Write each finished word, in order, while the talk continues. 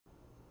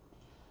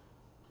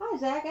Hi,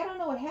 Zach. I don't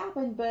know what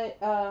happened, but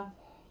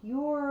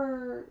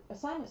your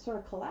assignment sort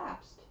of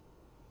collapsed.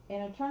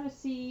 And I'm trying to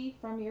see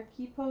from your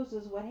key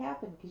poses what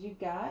happened because you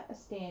got a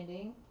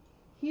standing.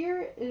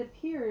 Here it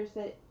appears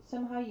that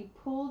somehow you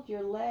pulled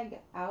your leg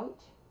out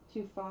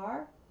too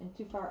far and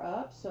too far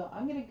up. So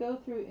I'm going to go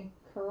through and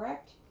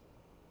correct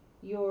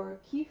your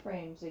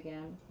keyframes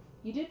again.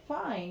 You did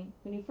fine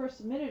when you first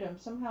submitted them.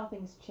 Somehow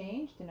things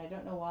changed, and I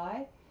don't know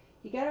why.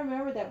 You got to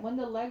remember that when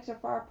the legs are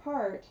far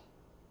apart,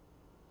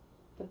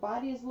 the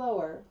body is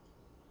lower.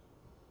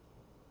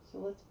 So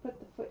let's put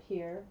the foot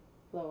here,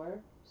 lower.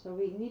 So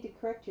we need to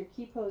correct your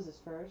key poses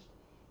first.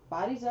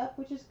 Body's up,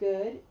 which is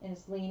good, and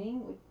it's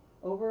leaning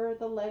over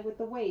the leg with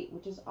the weight,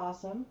 which is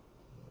awesome.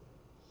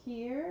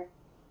 Here,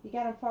 you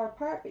got them far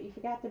apart, but you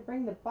forgot to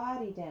bring the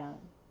body down.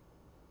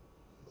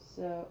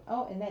 So,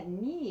 oh, and that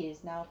knee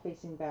is now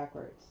facing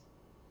backwards.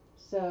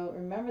 So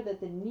remember that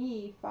the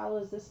knee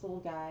follows this little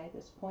guy,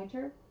 this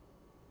pointer.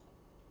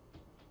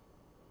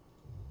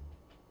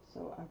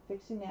 So I'm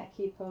fixing that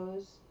key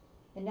pose.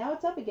 And now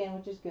it's up again,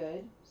 which is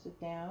good. So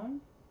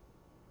down,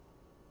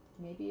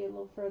 maybe a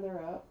little further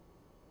up.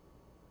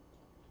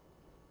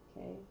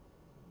 Okay.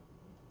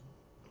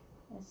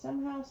 And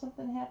somehow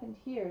something happened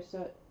here.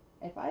 So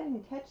if I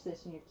didn't catch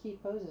this in your key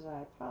poses,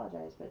 I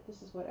apologize, but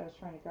this is what I was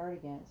trying to guard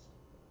against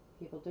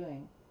people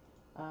doing.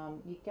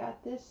 You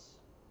got this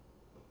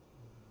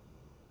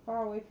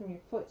far away from your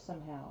foot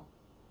somehow.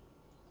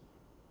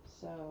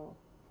 So,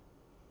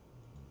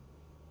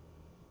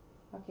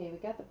 okay, we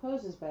got the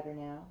poses better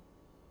now.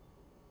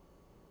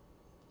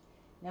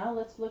 Now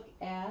let's look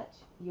at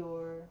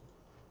your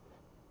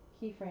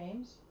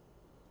keyframes.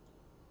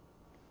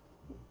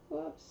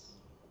 Whoops.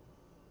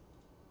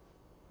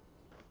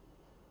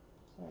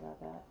 Sorry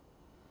about that.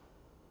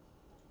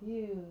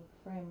 View,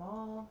 frame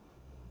all.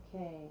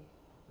 Okay,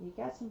 you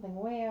got something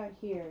way out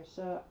here.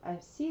 So I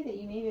see that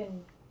you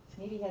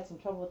maybe had some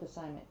trouble with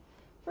assignment.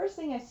 First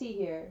thing I see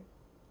here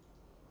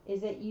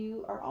is that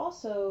you are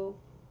also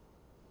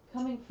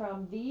coming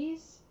from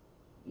these.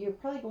 You're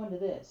probably going to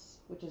this,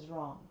 which is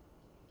wrong.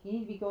 You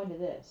need to be going to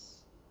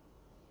this.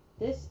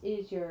 This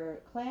is your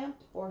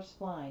clamped or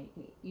spline.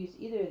 You can use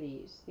either of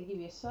these. They give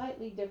you a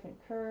slightly different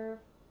curve.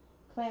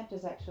 Clamped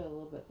is actually a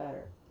little bit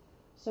better.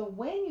 So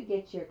when you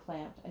get your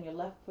clamped on your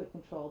left foot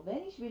control,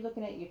 then you should be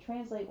looking at your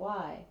translate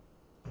Y.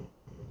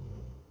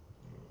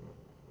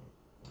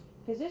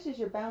 Because this is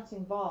your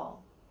bouncing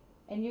ball.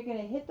 And you're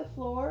going to hit the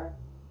floor,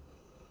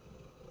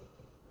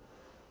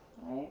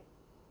 right?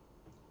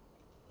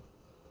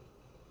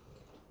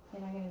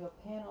 And I'm going to go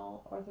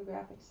panel,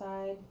 orthographic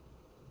side.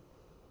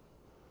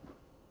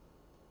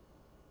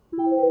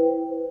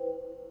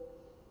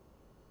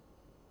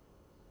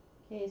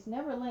 Okay, it's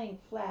never laying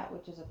flat,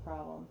 which is a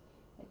problem.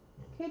 It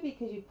could be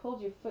because you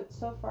pulled your foot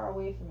so far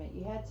away from it.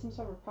 You had some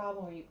sort of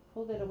problem where you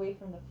pulled it away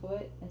from the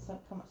foot and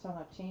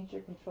somehow changed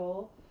your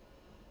control.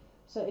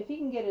 So if you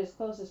can get it as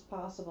close as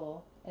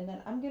possible, and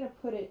then I'm going to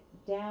put it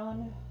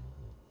down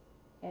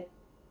at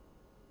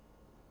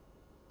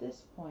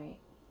this point.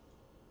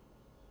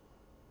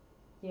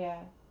 Yeah.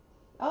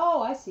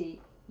 Oh, I see.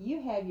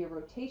 You have your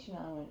rotation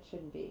on when it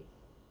shouldn't be.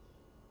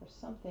 Or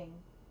something.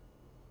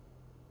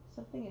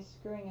 Something is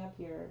screwing up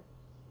your...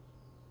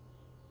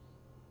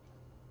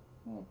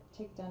 I'm going to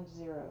take it down to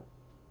 0.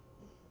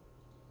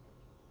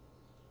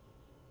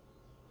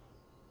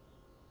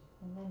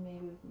 And then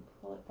maybe we can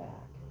pull it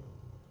back.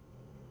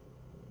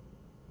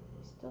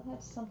 We still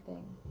have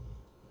something.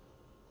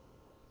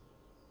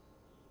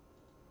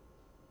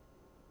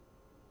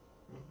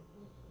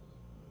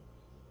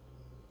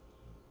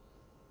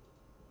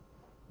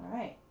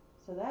 Alright,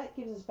 so that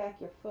gives us back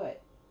your foot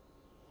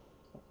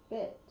a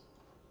bit.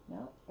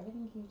 No,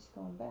 everything keeps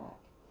going back.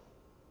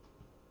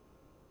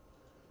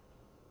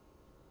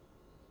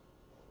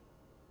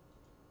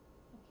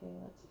 Okay,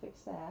 let's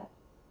fix that.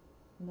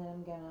 And then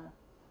I'm gonna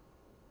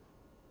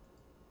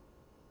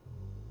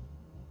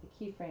have to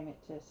keyframe it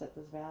to set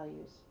those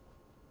values.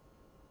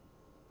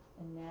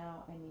 And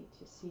now I need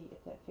to see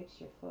if that fixed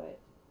your foot.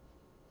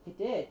 It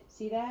did.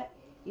 See that?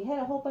 You had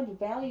a whole bunch of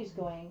values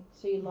going,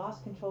 so you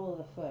lost control of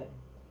the foot.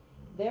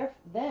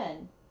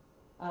 Then,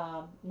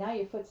 now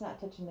your foot's not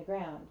touching the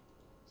ground.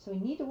 So we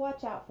need to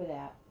watch out for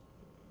that.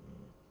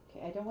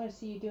 Okay, I don't want to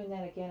see you doing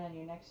that again on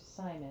your next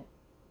assignment.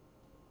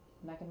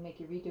 I'm not going to make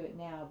you redo it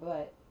now,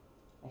 but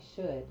I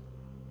should.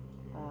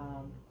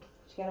 But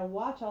you got to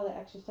watch all the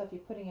extra stuff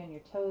you're putting on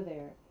your toe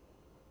there.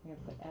 I'm going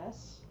to put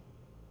S.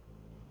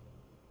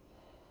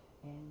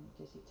 And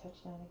does he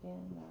touch down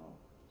again? No.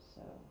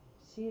 So,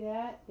 see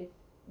that?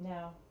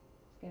 Now,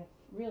 it's going to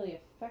really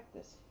affect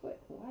this foot.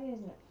 Why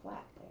isn't it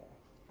flat there?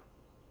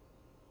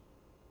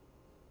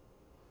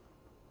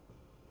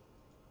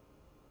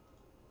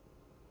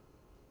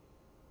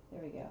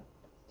 There we go.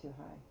 It's too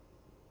high.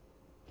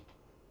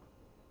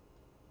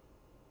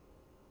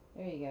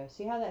 There you go.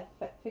 See how that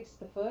fixed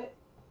the foot?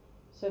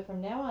 So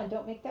from now on,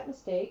 don't make that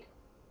mistake.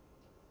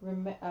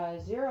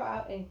 Zero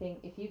out anything.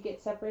 If you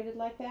get separated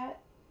like that,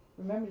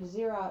 remember to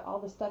zero out all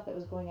the stuff that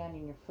was going on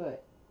in your foot.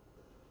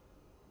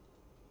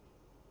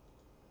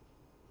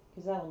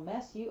 Because that'll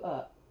mess you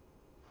up.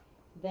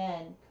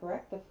 then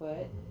correct the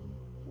foot.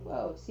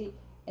 Whoa, see,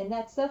 and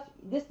that stuff,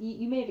 this,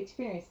 you may have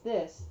experienced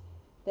this,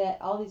 that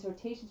all these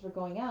rotations were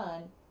going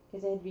on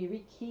because they had to be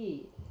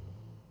rekeyed.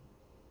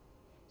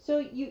 So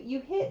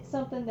you hit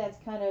something that's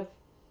kind of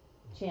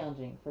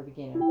challenging for a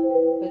beginner,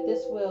 but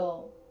this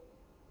will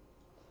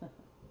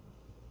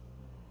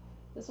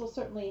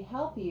certainly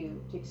help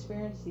you to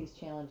experience these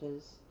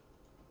challenges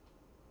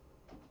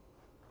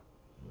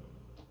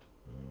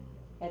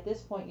at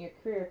this point in your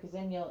career, because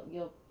then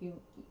you'll be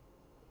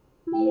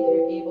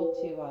easier able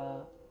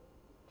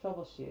to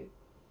troubleshoot.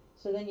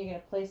 So then you're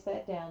going to place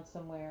that down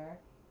somewhere.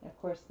 And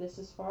of course, this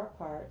is far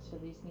apart, so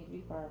these need to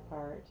be far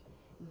apart.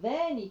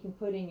 Then you can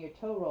put in your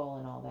toe roll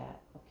and all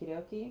that. Okie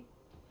dokie.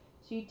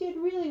 So you did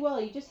really well.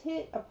 You just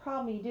hit a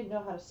problem you didn't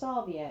know how to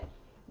solve yet.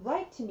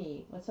 Write to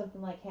me when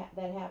something like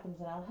that happens,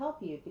 and I'll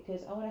help you,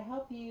 because I want to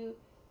help you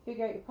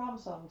figure out your problem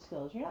solving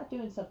skills. You're not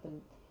doing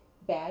something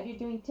bad. You're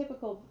doing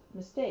typical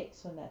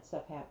mistakes when that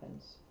stuff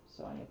happens.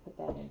 So I'm going to put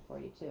that in for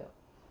you too.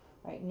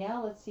 All right,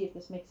 now let's see if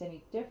this makes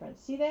any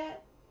difference. See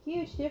that?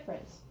 Huge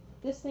difference.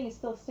 This thing is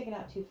still sticking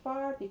out too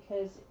far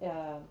because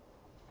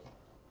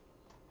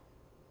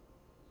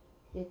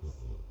it's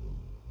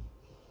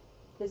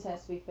this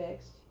has to be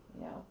fixed.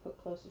 You know, put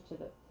closer to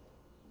the,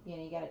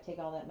 you got to take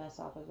all that mess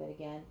off of it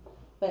again.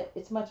 But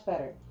it's much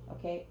better,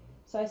 okay?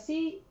 So I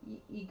see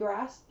you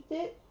grasped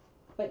it,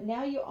 but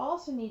now you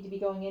also need to be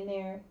going in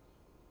there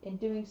and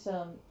doing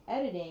some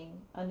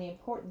editing on the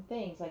important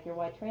things like your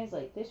Y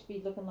translate. This should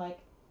be looking like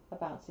a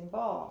bouncing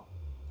ball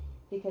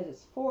because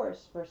it's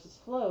force versus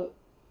float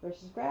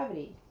versus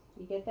gravity.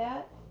 You get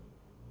that?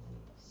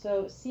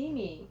 So see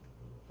me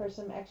for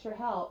some extra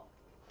help,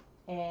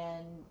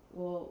 and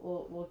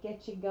we'll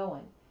get you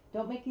going.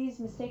 Don't make these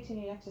mistakes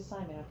in your next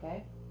assignment,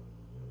 okay?